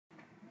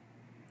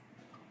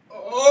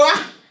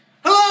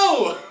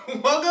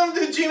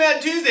welcome to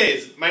GMAT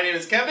Tuesdays. My name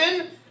is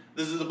Kevin,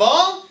 this is the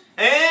ball,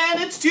 and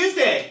it's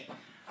Tuesday.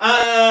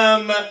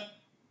 I'm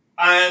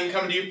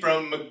coming to you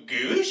from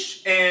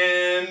Magoosh,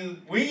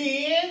 and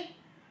we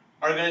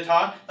are going to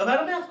talk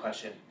about a math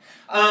question.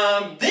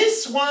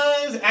 This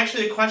was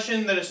actually a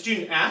question that a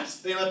student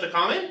asked. They left a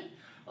comment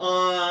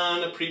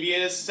on a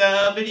previous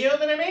video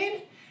that I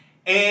made,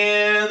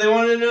 and they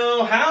wanted to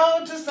know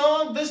how to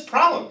solve this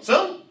problem.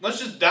 So let's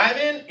just dive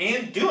in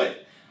and do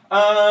it.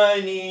 I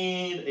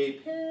need a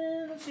pen.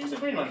 Let's use a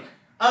green one.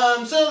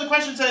 So the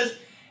question says,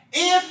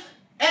 if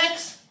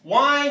x,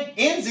 y,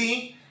 and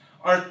z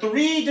are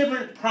three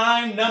different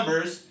prime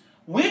numbers,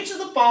 which of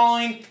the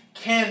following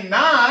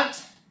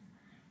cannot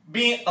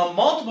be a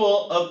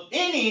multiple of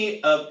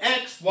any of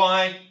x,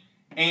 y,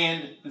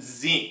 and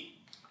z?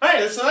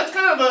 Alright, so that's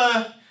kind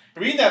of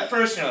read that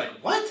first and you're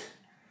like, what?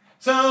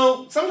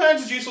 So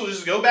sometimes it's useful to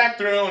just go back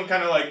through and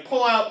kind of like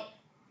pull out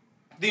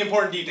the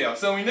important details.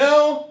 So we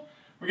know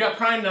we got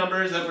prime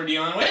numbers that we're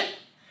dealing with,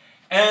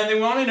 and they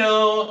want to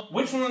know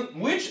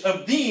which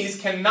of these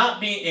cannot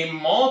be a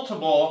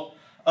multiple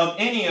of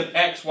any of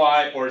x,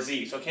 y, or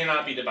z. So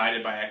cannot be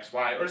divided by x,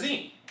 y, or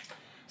z.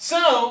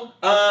 So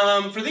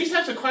for these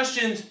types of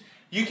questions,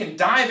 you can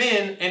dive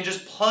in and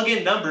just plug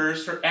in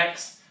numbers for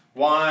x,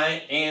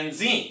 y, and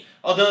z.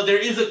 Although there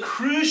is a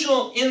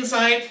crucial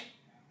insight,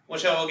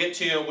 which I will get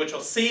to, which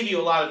will save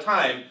you a lot of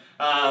time.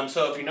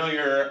 So if you know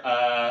your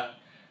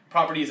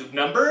properties of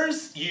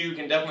numbers, you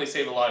can definitely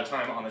save a lot of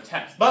time on the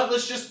test. But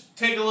let's just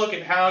take a look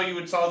at how you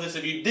would solve this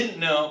if you didn't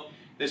know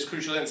this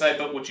crucial insight,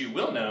 but what you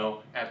will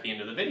know at the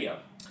end of the video.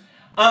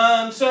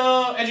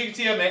 So as you can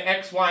see, I have my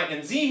x, y,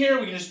 and z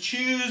here. We can just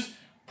choose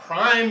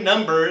prime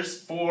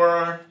numbers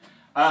for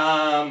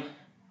to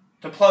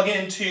plug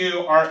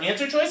into our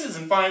answer choices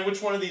and find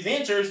which one of these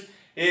answers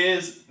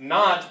is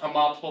not a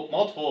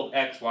multiple of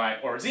x, y,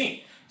 or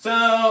z.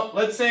 So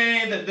let's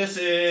say that this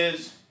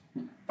is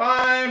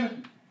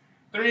 5,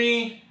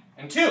 3,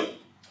 and 2.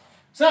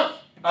 So,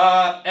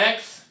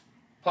 x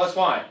plus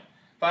y.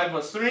 5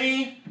 plus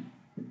 3,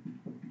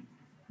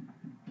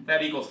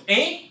 that equals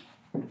 8.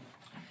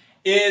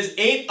 Is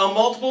 8 a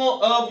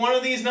multiple of one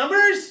of these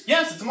numbers?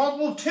 Yes, it's a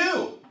multiple of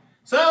 2.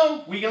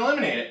 So, we can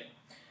eliminate it.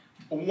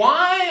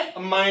 Y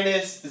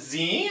minus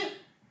z,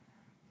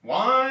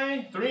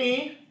 y,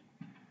 3,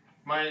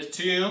 minus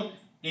 2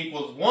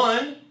 equals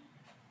 1.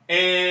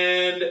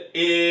 And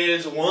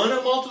is 1 a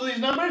multiple of these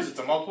numbers? It's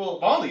a multiple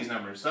of all these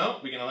numbers, so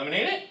we can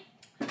eliminate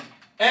it.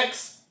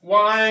 X,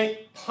 y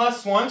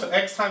plus 1, so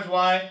x times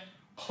y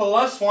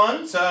plus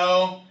 1,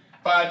 so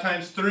 5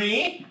 times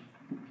 3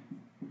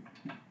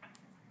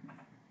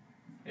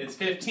 is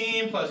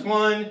 15 plus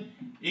 1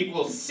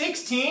 equals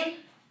 16.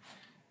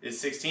 Is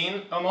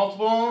 16 a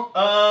multiple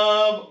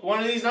of one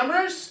of these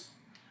numbers?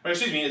 Or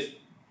excuse me, is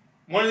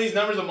one of these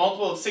numbers a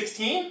multiple of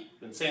 16?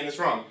 I've been saying this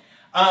wrong.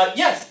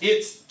 Yes,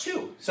 it's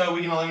 2. So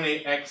we can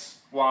eliminate x,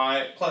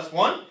 y plus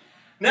 1.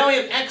 Now we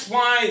have x,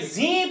 y,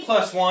 z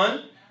plus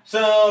 1.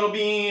 So it'll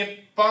be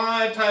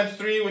 5 times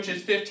 3, which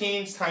is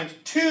 15, times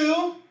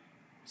 2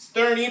 is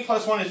 30,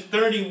 plus 1 is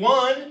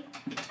 31.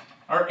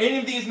 Are any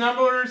of these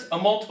numbers a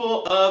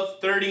multiple of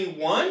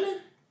 31?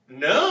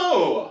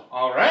 No!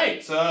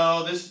 Alright,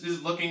 so this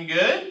is looking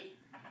good.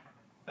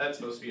 That's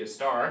supposed to be a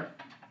star.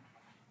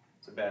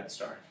 It's a bad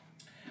star.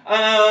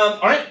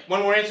 Alright,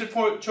 one more answer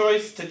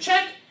choice to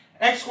check.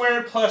 X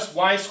squared plus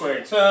y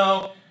squared.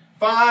 So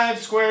 5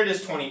 squared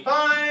is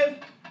 25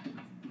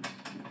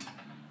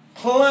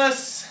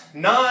 plus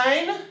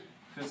 9,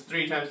 because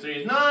 3 times 3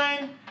 is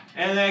 9,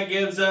 and that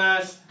gives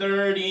us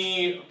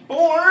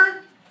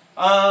 34.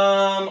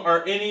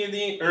 Are any of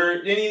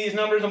these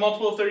numbers a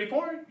multiple of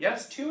 34?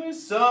 Yes, 2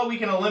 is, so we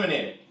can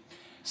eliminate it.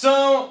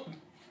 So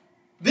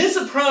this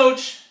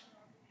approach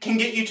can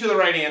get you to the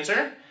right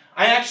answer.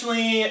 I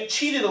actually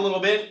cheated a little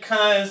bit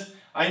because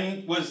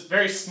I was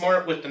very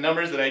smart with the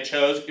numbers that I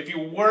chose. If you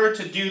were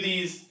to do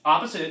these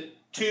opposite,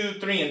 2,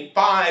 3, and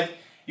 5,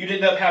 you'd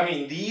end up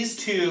having these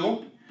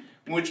two,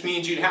 which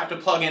means you'd have to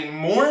plug in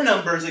more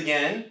numbers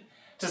again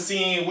to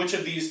see which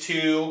of these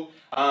two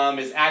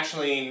is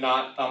actually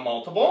not a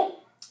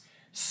multiple.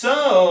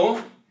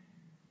 So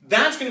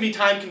that's going to be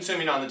time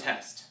consuming on the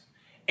test.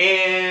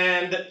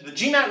 And the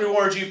GMAT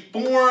rewards you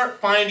for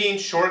finding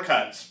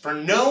shortcuts, for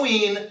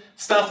knowing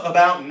stuff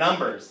about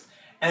numbers.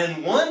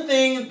 And one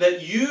thing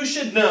that you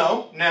should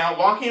know, now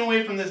walking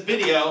away from this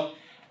video,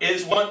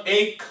 is what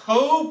a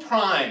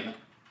coprime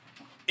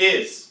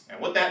is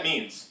and what that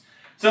means.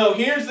 So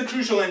here's the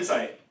crucial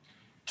insight.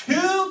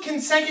 2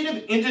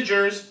 consecutive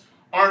integers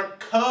are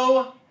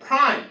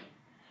coprime,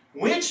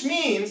 which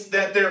means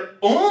that their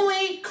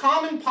only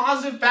common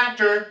positive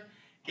factor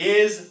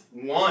is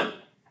 1.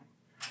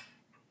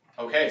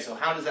 Okay, so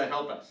how does that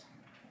help us?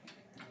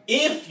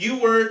 If you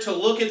were to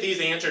look at these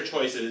answer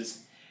choices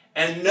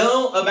and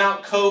know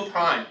about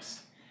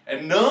coprimes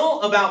and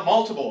know about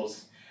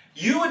multiples,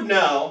 you would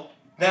know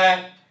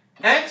that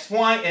x,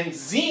 y, and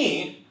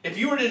z, if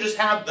you were to just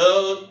have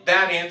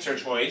that answer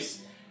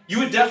choice, you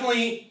would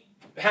definitely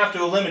have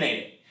to eliminate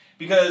it.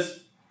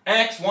 Because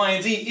x, y,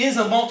 and z is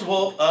a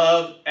multiple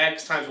of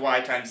x times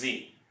y times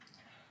z.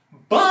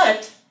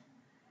 But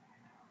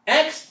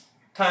x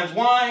times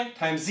y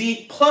times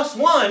z plus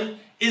 1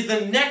 is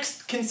the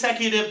next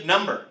consecutive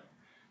number.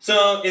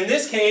 So in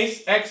this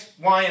case, x,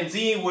 y, and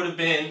z would have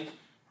been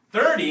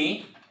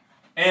 30,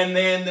 and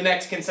then the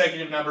next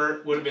consecutive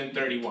number would have been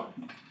 31.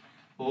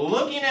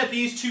 Looking at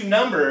these two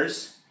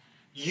numbers,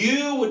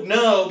 you would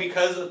know,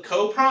 because of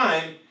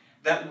co-prime,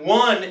 that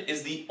 1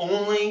 is the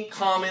only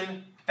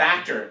common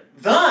factor.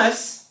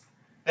 Thus,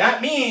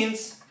 that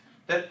means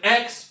that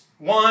x,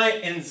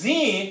 y, and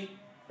z,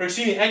 or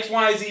excuse me, x,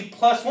 y, z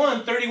plus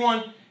 1,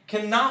 31,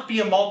 cannot be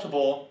a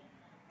multiple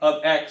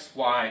of x,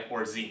 y,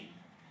 or z.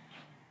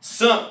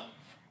 So,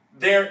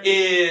 there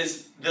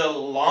is the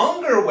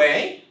longer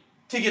way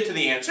to get to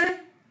the answer,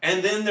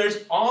 and then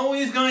there's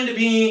always going to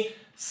be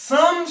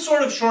some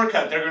sort of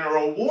shortcut. They're going to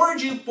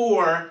reward you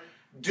for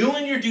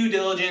doing your due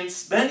diligence,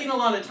 spending a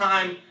lot of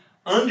time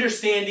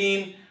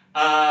understanding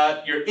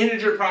your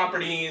integer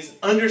properties,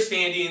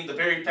 understanding the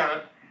very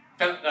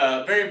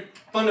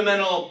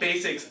fundamental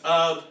basics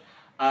of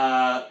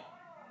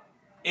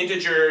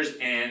integers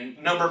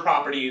and number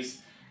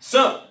properties.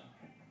 So,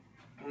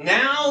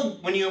 now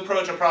when you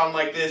approach a problem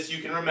like this,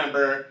 you can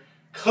remember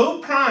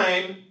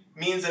co-prime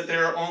means that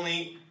there's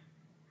only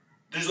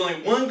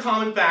one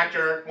common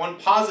factor, one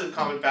positive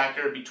common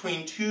factor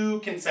between two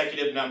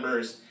consecutive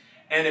numbers.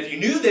 And if you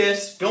knew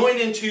this, going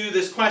into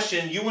this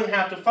question, you wouldn't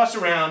have to fuss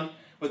around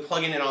with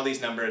plugging in all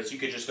these numbers. You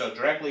could just go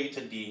directly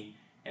to D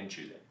and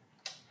choose it.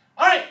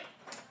 All right.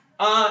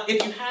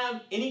 If you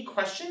have any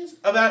questions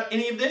about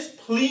any of this,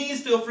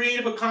 please feel free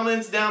to put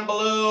comments down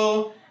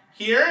below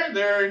here.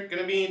 They're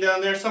going to be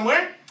down there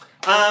somewhere.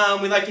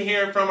 We'd like to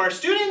hear from our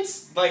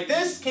students. Like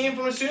this came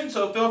from a student,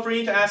 so feel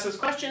free to ask us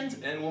questions,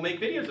 and we'll make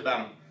videos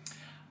about them.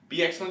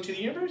 Be excellent to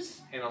the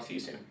universe, and I'll see you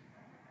soon.